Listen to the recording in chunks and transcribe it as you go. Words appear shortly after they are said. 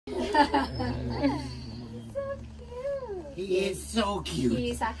He is so cute.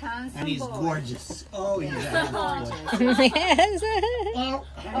 He's a handsome and he's boy. gorgeous. Oh, he's a handsome Gorgeous. boy. Yes. Oh,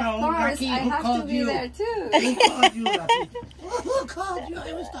 hello, Of course, Lucky. I Who have called to be you? there too. Who called you, Lucky? Who called you?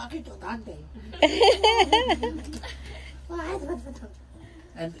 I was talking to Dante.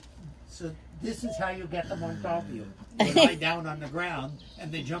 And so this is how you get them on top of you. You lie down on the ground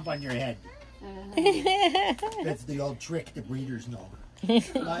and they jump on your head. That's the old trick the breeders know.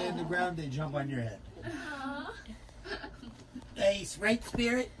 Lie on the ground, they jump on your head. Hey, right,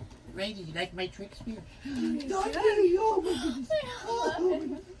 Spirit? Right, did you like my trick, Spirit? Dante, oh my goodness. Oh, I love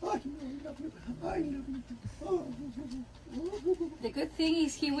you. I love you. Oh. The good thing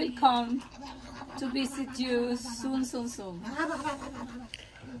is he will come to visit you soon, soon, soon.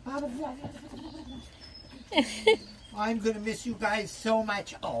 I'm going to miss you guys so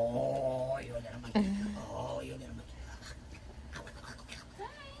much. Oh, you little monkey. Oh, you little monkey.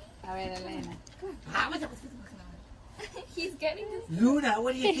 A ver, Elena. He's getting this. Luna,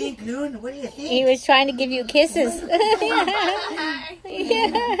 what do you think, Luna? What do you think? He was trying to give you kisses. Hi.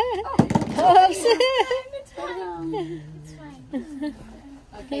 Oops. It's fine. It's fine.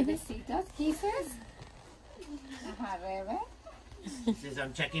 Okay, besitos, kisses. Ajá, Rebe. Says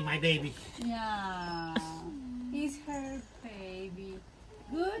I'm checking my baby. Yeah, he's her baby.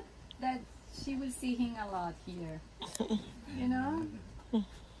 Good that she will see him a lot here. You know?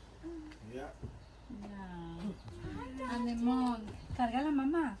 Yeah. Yeah. And the mom, carga la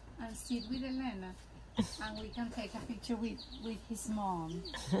mamá and sit with Elena. And we can take a picture with his mom.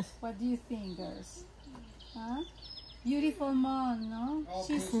 What do you think, girls? Huh? Beautiful mom, no? Oh,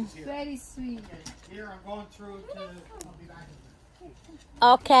 She's Bruce is here. very sweet. Here, I'm going through to... I'll be back.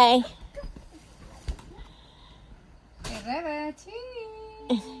 Okay. Rebe,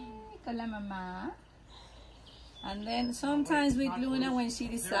 con la mamá. And then sometimes with Luna when she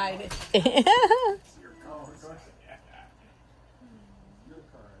decided.